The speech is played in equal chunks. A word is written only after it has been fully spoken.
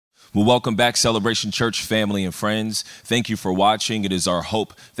Well, welcome back, Celebration Church family and friends. Thank you for watching. It is our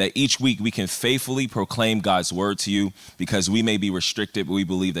hope that each week we can faithfully proclaim God's word to you because we may be restricted, but we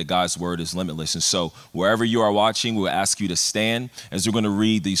believe that God's word is limitless. And so wherever you are watching, we'll ask you to stand as we're going to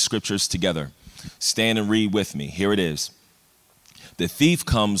read these scriptures together. Stand and read with me. Here it is. The thief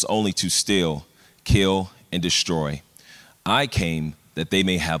comes only to steal, kill, and destroy. I came that they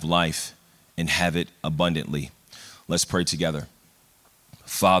may have life and have it abundantly. Let's pray together.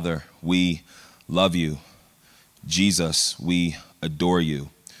 Father, we love you. Jesus, we adore you.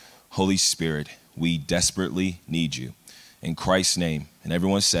 Holy Spirit, we desperately need you. In Christ's name. And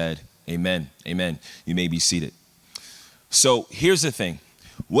everyone said, amen, amen. You may be seated. So here's the thing.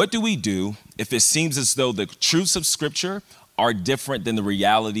 What do we do if it seems as though the truths of Scripture are different than the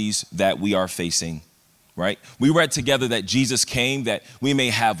realities that we are facing, right? We read together that Jesus came that we may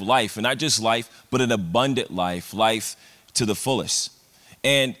have life, and not just life, but an abundant life, life to the fullest.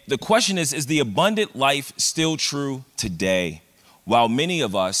 And the question is the abundant life still true today, while many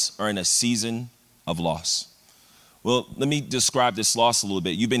of us are in a season of loss? Well, let me describe this loss a little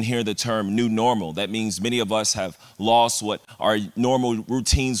bit. You've been hearing the term new normal. That means many of us have lost what our normal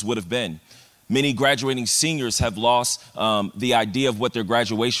routines would have been. Many graduating seniors have lost the idea of what their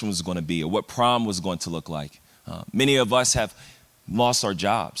graduation was going to be or what prom was going to look like. Many of us have lost our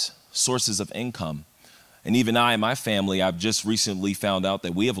jobs, sources of income. And even I and my family, I've just recently found out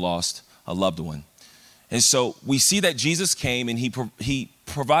that we have lost a loved one. And so we see that Jesus came and he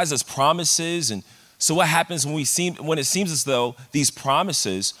provides us promises. And so what happens when it seems as though these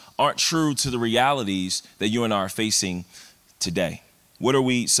promises aren't true to the realities that you and I are facing today? What are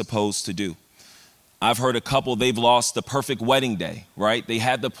we supposed to do? I've heard a couple, they've lost the perfect wedding day, right? They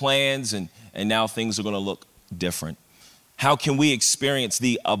had the plans and now things are going to look different. How can we experience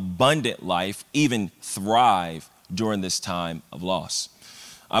the abundant life, even thrive during this time of loss?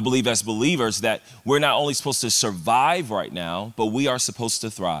 I believe as believers that we're not only supposed to survive right now, but we are supposed to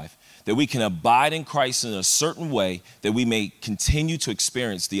thrive, that we can abide in Christ in a certain way that we may continue to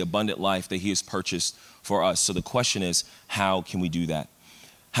experience the abundant life that he has purchased for us. So the question is, how can we do that?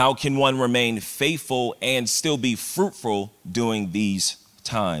 How can one remain faithful and still be fruitful during these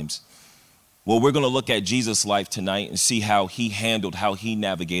times? Well, we're going to look at Jesus' life tonight and see how he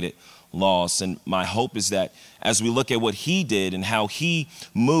navigated loss. And my hope is that as we look at what he did and how he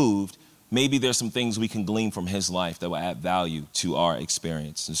moved, maybe there's some things we can glean from his life that will add value to our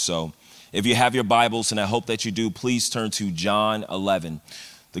experience. And so if you have your Bibles, and I hope that you do, please turn to John 11,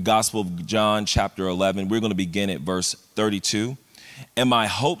 the Gospel of John, chapter 11. We're going to begin at verse 32. And my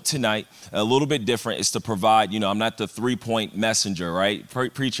hope tonight, a little bit different, is to provide, I'm not the 3-point messenger, right?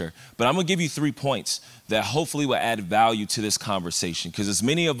 Preacher, but I'm going to give you 3 points that hopefully will add value to this conversation. Because as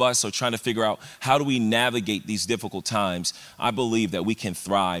many of us are trying to figure out how do we navigate these difficult times, I believe that we can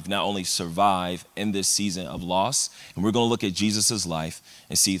thrive, not only survive in this season of loss. And we're going to look at Jesus's life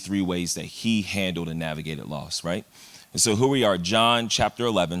and see 3 ways that he handled and navigated loss, right? And so here we are, John chapter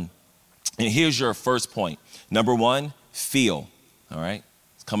 11. And here's your first point. Number 1, feel. All right,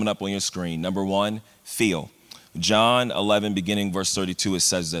 it's coming up on your screen. Number 1, feel. John 11, beginning verse 32, it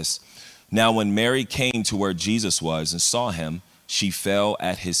says this. Now when Mary came to where Jesus was and saw him, she fell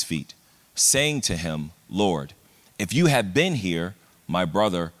at his feet, saying to him, Lord, if you had been here, my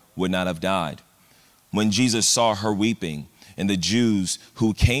brother would not have died. When Jesus saw her weeping, and the Jews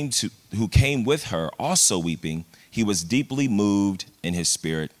who came with her also weeping, he was deeply moved in his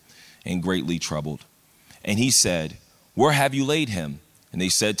spirit and greatly troubled. And he said, where have you laid him? And they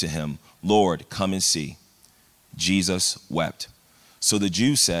said to him, Lord, come and see. Jesus wept. So the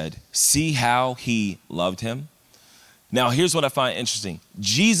Jews said, see how he loved him? Now, here's what I find interesting.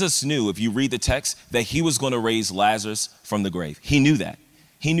 Jesus knew, if you read the text, that he was going to raise Lazarus from the grave. He knew that.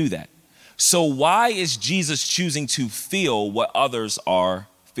 He knew that. So why is Jesus choosing to feel what others are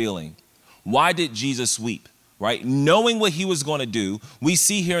feeling? Why did Jesus weep? Right? Knowing what he was going to do, we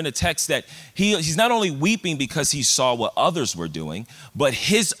see here in the text that he's not only weeping because he saw what others were doing, but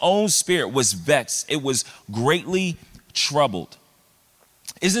his own spirit was vexed. It was greatly troubled.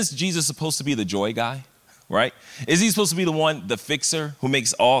 Isn't Jesus supposed to be the joy guy? Right? Is he supposed to be the fixer who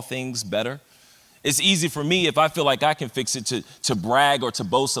makes all things better? It's easy for me if I feel like I can fix it to brag or to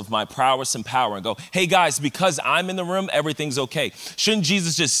boast of my prowess and power and go, hey guys, because I'm in the room, everything's okay. Shouldn't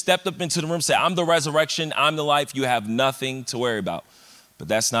Jesus just step up into the room and say, I'm the resurrection, I'm the life, you have nothing to worry about? But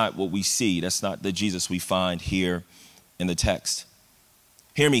that's not what we see. That's not the Jesus we find here in the text.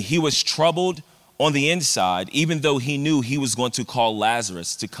 Hear me, he was troubled on the inside, even though he knew he was going to call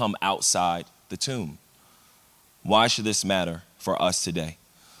Lazarus to come outside the tomb. Why should this matter for us today?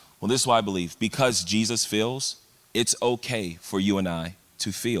 Well, this is why I believe. Because Jesus feels, it's okay for you and I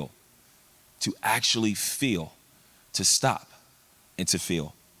to feel. to actually feel, to stop and to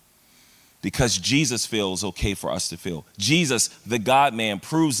feel. Because Jesus feels okay for us to feel. Jesus, the God-man,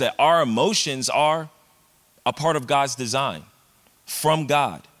 proves that our emotions are a part of God's design from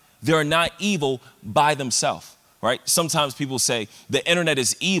God. They're not evil by themselves, right? Sometimes people say the internet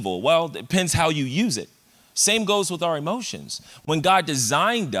is evil. Well, it depends how you use it. Same goes with our emotions. When God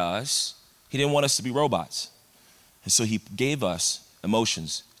designed us, he didn't want us to be robots. And so he gave us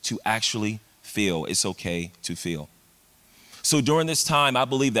emotions to actually feel. It's okay to feel. So during this time, I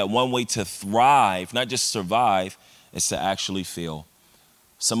believe that one way to thrive, not just survive, is to actually feel.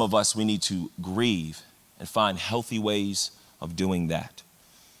 Some of us, we need to grieve and find healthy ways of doing that.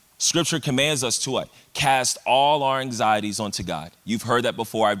 Scripture commands us to what? Cast all our anxieties onto God. You've heard that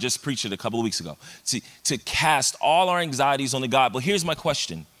before. I've just preached it a couple of weeks ago. To cast all our anxieties onto God. But here's my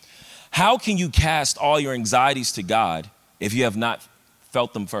question. How can you cast all your anxieties to God if you have not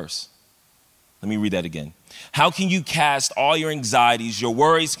felt them first? Let me read that again. How can you cast all your anxieties, your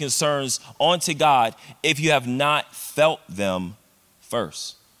worries, concerns onto God if you have not felt them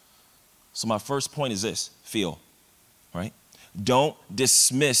first? So my first point is this: feel, right? Don't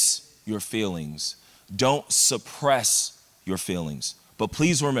dismiss your feelings. Don't suppress your feelings. But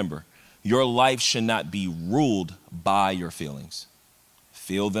please remember, your life should not be ruled by your feelings.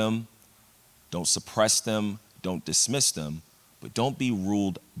 Feel them. Don't suppress them. Don't dismiss them. But don't be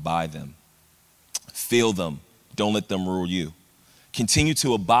ruled by them. Feel them. Don't let them rule you. Continue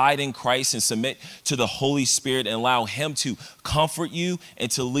to abide in Christ and submit to the Holy Spirit and allow him to comfort you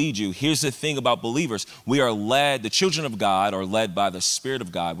and to lead you. Here's the thing about believers. We are led, the children of God are led by the Spirit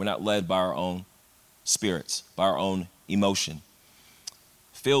of God. We're not led by our own spirits, by our own emotion.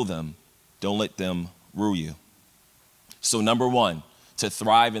 Feel them. Don't let them rule you. So number one, to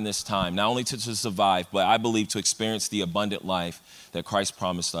thrive in this time, not only to survive, but I believe to experience the abundant life that Christ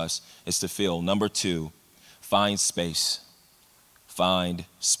promised us, is to feel. Number two, find space. Find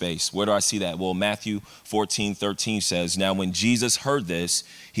space. Where do I see that? Well, Matthew 14:13 says, now when Jesus heard this,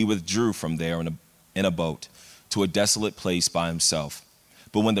 he withdrew from there in a boat to a desolate place by himself.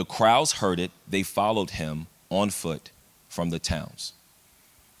 But when the crowds heard it, they followed him on foot from the towns.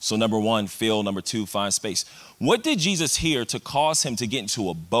 So number one, feel. Number two, find space. What did Jesus hear to cause him to get into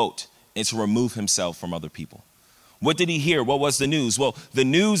a boat and to remove himself from other people? What did he hear? What was the news? Well, the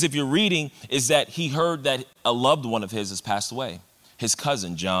news, if you're reading, is that he heard that a loved one of his has passed away. His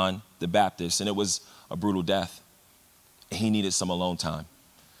cousin, John the Baptist, and it was a brutal death. He needed some alone time.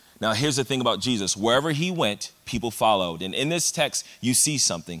 Now, here's the thing about Jesus. Wherever he went, people followed. And in this text, you see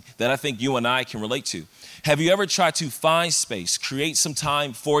something that I think you and I can relate to. Have you ever tried to find space, create some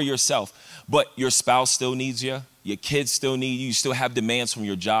time for yourself, but your spouse still needs you? Your kids still need you? You still have demands from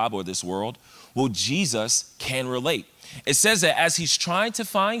your job or this world? Well, Jesus can relate. It says that as he's trying to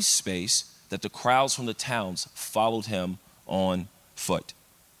find space, that the crowds from the towns followed him on foot.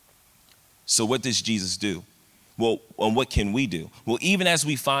 So what does Jesus do? Well, and what can we do? Well, even as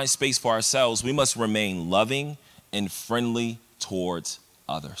we find space for ourselves, we must remain loving and friendly towards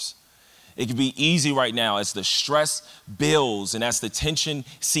others. It can be easy right now as the stress builds and as the tension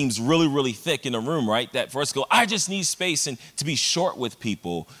seems really, really thick in the room, right? That for us to go, I just need space, and to be short with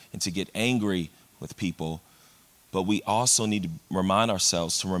people and to get angry with people. But we also need to remind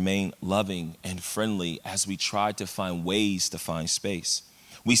ourselves to remain loving and friendly as we try to find ways to find space.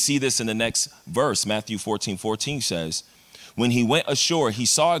 We see this in the next verse. Matthew 14:14 says, when he went ashore, he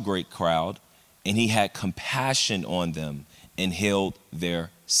saw a great crowd, and he had compassion on them and healed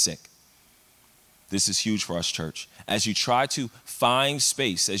their sick. This is huge for us, church. As you try to find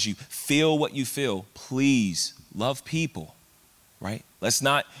space, as you feel what you feel, please love people, right? Let's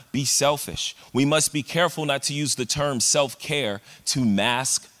not be selfish. We must be careful not to use the term self-care to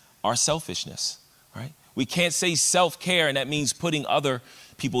mask our selfishness, right? We can't say self-care and that means putting other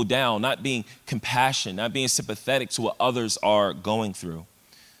people down, not being compassionate, not being sympathetic to what others are going through.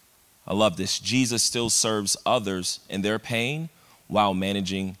 I love this. Jesus still serves others in their pain while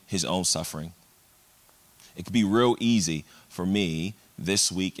managing his own suffering. It could be real easy for me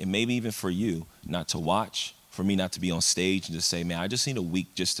this week, and maybe even for you, not to watch, for me not to be on stage and just say, man, I just need a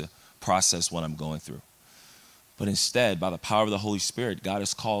week just to process what I'm going through. But instead, by the power of the Holy Spirit, God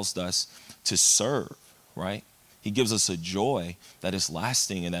has caused us to serve, right? He gives us a joy that is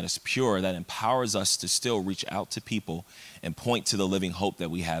lasting and that is pure, that empowers us to still reach out to people and point to the living hope that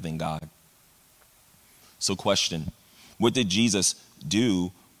we have in God. So question, what did Jesus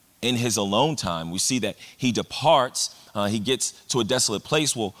do in his alone time? We see that he departs, he gets to a desolate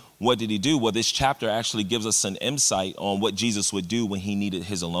place. Well, what did he do? Well, this chapter actually gives us an insight on what Jesus would do when he needed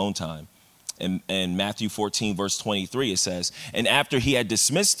his alone time. in Matthew 14, verse 23, it says, and after he had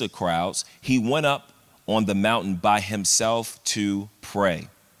dismissed the crowds, he went up on the mountain by himself to pray.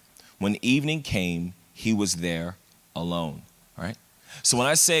 When evening came, he was there alone. All right. So when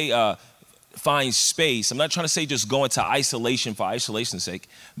I say find space, I'm not trying to say just go into isolation for isolation's sake.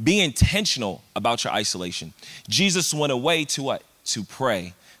 Be intentional about your isolation. Jesus went away to what? To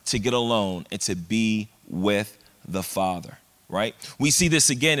pray, to get alone, and to be with the Father, right? We see this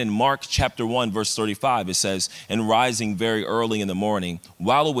again in Mark chapter 1, verse 35. It says, and rising very early in the morning,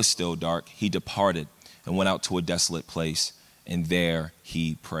 while it was still dark, he departed and went out to a desolate place, and there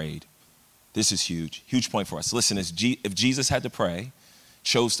he prayed. This is huge point for us. Listen, if Jesus had to pray,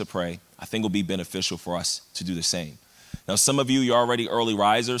 chose to pray, I think it will be beneficial for us to do the same. Now, some of you're already early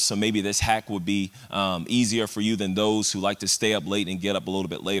risers, so maybe this hack would be easier for you than those who like to stay up late and get up a little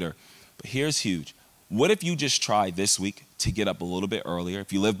bit later. But here's huge. What if you just try this week to get up a little bit earlier?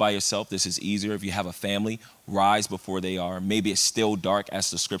 If you live by yourself, this is easier. If you have a family, rise before they are. Maybe it's still dark,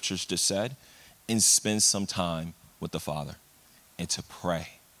 as the scriptures just said, and spend some time with the Father and to pray,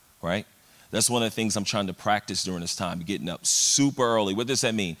 right? That's one of the things I'm trying to practice during this time, getting up super early. What does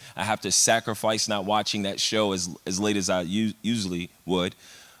that mean? I have to sacrifice not watching that show as late as I usually would.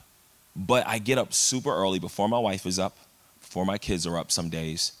 But I get up super early before my wife is up, before my kids are up some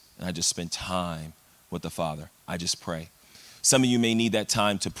days, and I just spend time with the Father. I just pray. Some of you may need that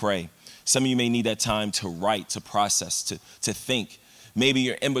time to pray. Some of you may need that time to write, to process, to think. Maybe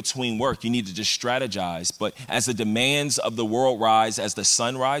you're in between work. You need to just strategize. But as the demands of the world rise, as the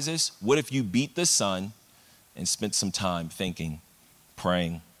sun rises, what if you beat the sun and spent some time thinking,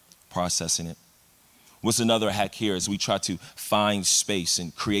 praying, processing it? What's another hack here as we try to find space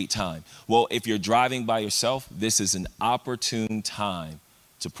and create time? Well, if you're driving by yourself, this is an opportune time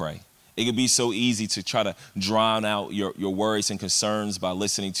to pray. It can be so easy to try to drown out your worries and concerns by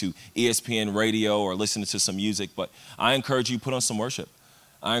listening to ESPN radio or listening to some music. But I encourage you to put on some worship.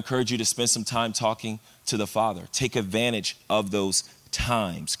 I encourage you to spend some time talking to the Father. Take advantage of those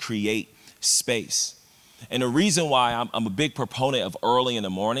times. Create space. And the reason why I'm a big proponent of early in the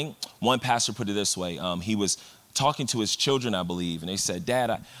morning, one pastor put it this way. He was talking to his children, I believe, and they said, Dad,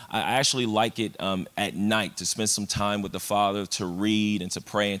 I actually like it at night to spend some time with the Father, to read and to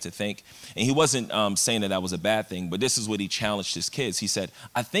pray and to think. And he wasn't saying that was a bad thing, but this is what he challenged his kids. He said,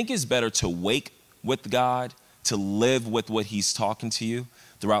 I think it's better to wake with God, to live with what he's talking to you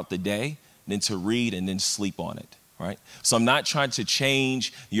throughout the day, than to read and then sleep on it. Right? So I'm not trying to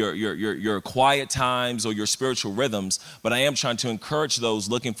change your quiet times or your spiritual rhythms, but I am trying to encourage those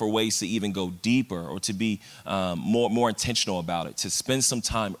looking for ways to even go deeper or to be more intentional about it, to spend some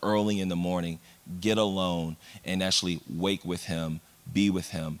time early in the morning, get alone, and actually wake with him, be with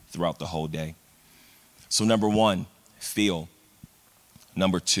him throughout the whole day. So number one, feel.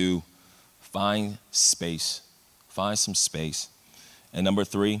 Number two, find space. Find some space. And number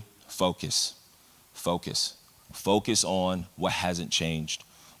three, focus. Focus. Focus on what hasn't changed.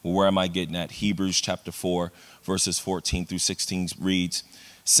 Well, where am I getting at? Hebrews chapter 4, verses 14 through 16 reads,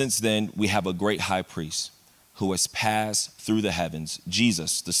 since then we have a great high priest who has passed through the heavens,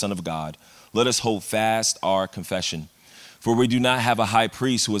 Jesus, the Son of God. Let us hold fast our confession. For we do not have a high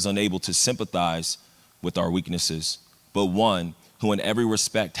priest who is unable to sympathize with our weaknesses, but one who in every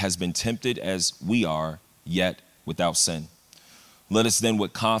respect has been tempted as we are, yet without sin. Let us then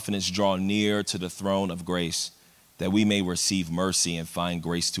with confidence draw near to the throne of grace, that we may receive mercy and find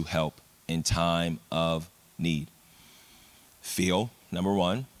grace to help in time of need. Feel, number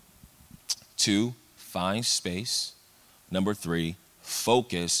one. Two, find space. Number three,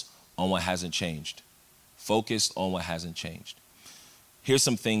 focus on what hasn't changed. Focus on what hasn't changed. Here's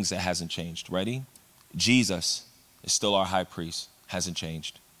some things that hasn't changed. Ready? Jesus is still our high priest. Hasn't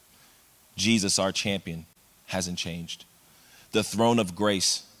changed. Jesus, our champion, hasn't changed. The throne of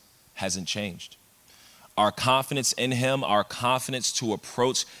grace hasn't changed. Our confidence in him, our confidence to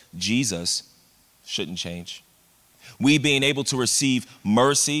approach Jesus shouldn't change. We being able to receive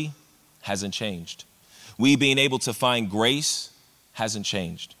mercy hasn't changed. We being able to find grace hasn't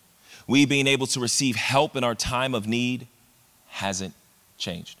changed. We being able to receive help in our time of need hasn't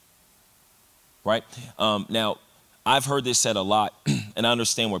changed. Right? Now, I've heard this said a lot, and I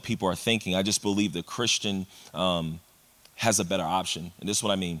understand where people are thinking. I just believe the Christian has a better option. And this is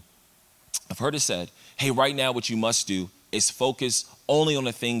what I mean. I've heard it said, hey, right now what you must do is focus only on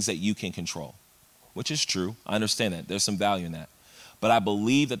the things that you can control, which is true. I understand that. There's some value in that. But I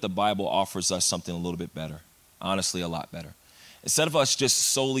believe that the Bible offers us something a little bit better, honestly, a lot better. Instead of us just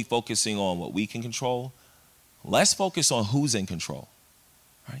solely focusing on what we can control, let's focus on who's in control,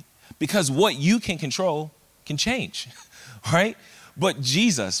 right? Because what you can control can change, right? But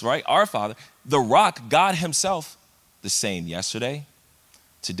Jesus, right, our Father, the rock, God himself, the same yesterday,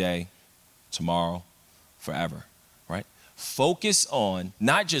 today, tomorrow, forever, right? Focus on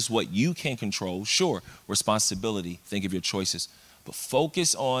not just what you can control, sure, responsibility, think of your choices, but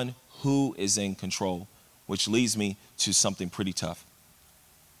focus on who is in control, which leads me to something pretty tough.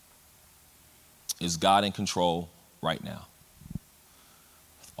 Is God in control right now?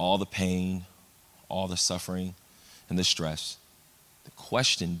 All the pain, all the suffering, and the stress, the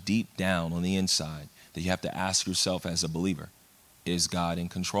question deep down on the inside that you have to ask yourself as a believer, is God in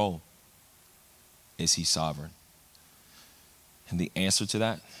control? Is he sovereign? And the answer to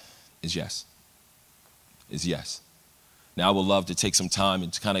that is yes. Is yes. Now, I would love to take some time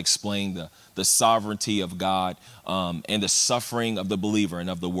and to kind of explain the sovereignty of God and the suffering of the believer and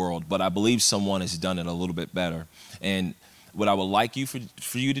of the world, but I believe someone has done it a little bit better. And what I would like you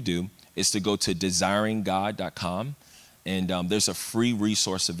for you to do is to go to desiringgod.com, and there's a free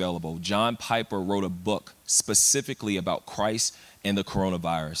resource available. John Piper wrote a book specifically about Christ and the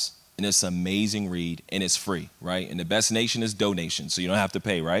coronavirus, and it's an amazing read, and it's free, right? And the best nation is donation, so you don't have to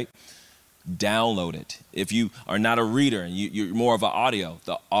pay, right? Download it. If you are not a reader and you're more of an audio,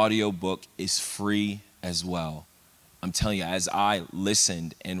 the audio book is free as well. I'm telling you, as I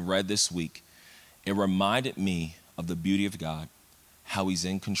listened and read this week, it reminded me of the beauty of God, how he's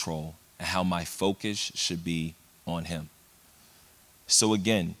in control, and how my focus should be on him. So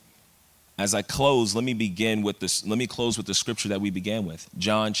again, as I close, let me close with the scripture that we began with.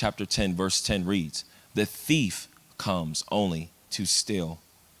 John chapter 10, verse 10 reads, "The thief comes only to steal,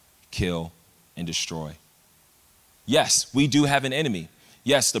 kill, and destroy." Yes, we do have an enemy.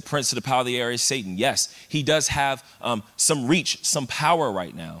 Yes, the prince of the power of the air is Satan. Yes, he does have some reach, some power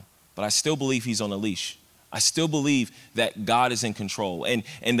right now, but I still believe he's on a leash. I still believe that God is in control. And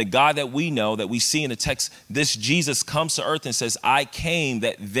the God that we know, that we see in the text, this Jesus comes to earth and says, "I came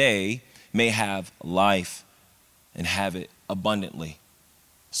that they may have life and have it abundantly."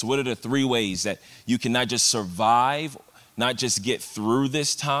 So what are the three ways that you can not just survive, not just get through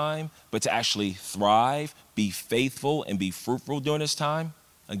this time, but to actually thrive, be faithful, and be fruitful during this time?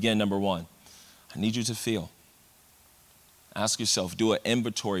 Again, number one, I need you to feel. Ask yourself, do an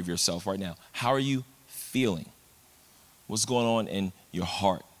inventory of yourself right now. How are you feeling? What's going on in your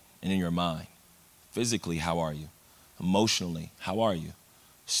heart and in your mind? Physically, how are you? Emotionally, how are you?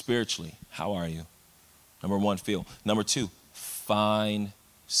 Spiritually, how are you? Number one, feel. Number two, find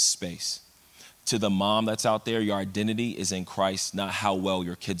space. To the mom that's out there, your identity is in Christ, not how well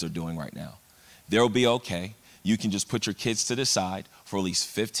your kids are doing right now. They'll be okay. You can just put your kids to the side for at least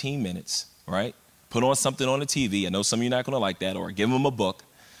 15 minutes, right? Put on something on the TV. I know some of you are not going to like that, or give them a book.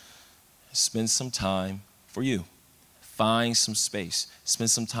 Spend some time for you. Find some space.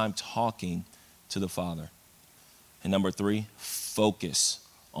 Spend some time talking to the Father. And number three, focus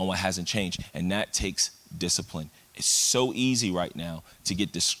on what hasn't changed. And that takes discipline. It's so easy right now to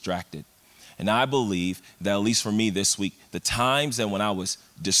get distracted. And I believe that, at least for me this week, the times that when I was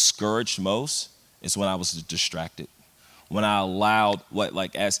discouraged most is when I was distracted. When I allowed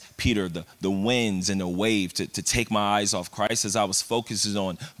as Peter, the winds and the wave to take my eyes off Christ, as I was focusing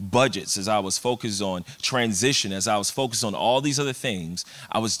on budgets, as I was focused on transition, as I was focused on all these other things,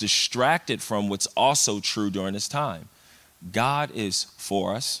 I was distracted from what's also true during this time. God is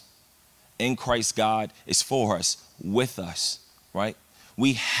for us. In Christ, God is for us, with us, right?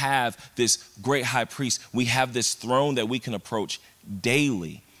 We have this great high priest. We have this throne that we can approach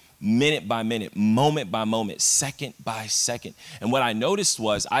daily, minute by minute, moment by moment, second by second. And what I noticed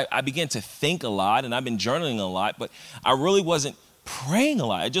was I began to think a lot, and I've been journaling a lot, but I really wasn't praying a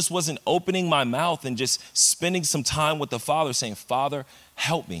lot. I just wasn't opening my mouth and just spending some time with the Father saying, "Father,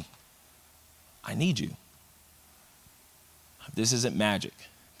 help me. I need you." This isn't magic.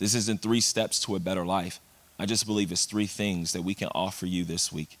 This isn't 3 steps to a better life. I just believe it's 3 things that we can offer you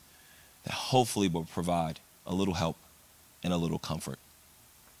this week that hopefully will provide a little help and a little comfort.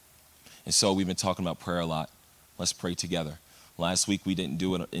 And so we've been talking about prayer a lot. Let's pray together. Last week we didn't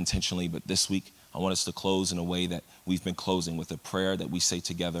do it intentionally, but this week I want us to close in a way that we've been closing, with a prayer that we say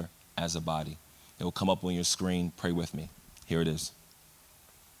together as a body. It will come up on your screen. Pray with me. Here it is.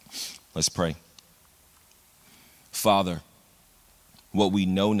 Let's pray. Father, what we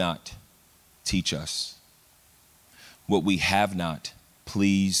know not, teach us. What we have not,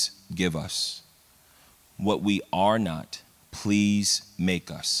 please give us. What we are not, please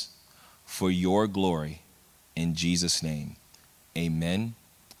make us. For your glory, in Jesus' name, amen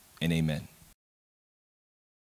and amen.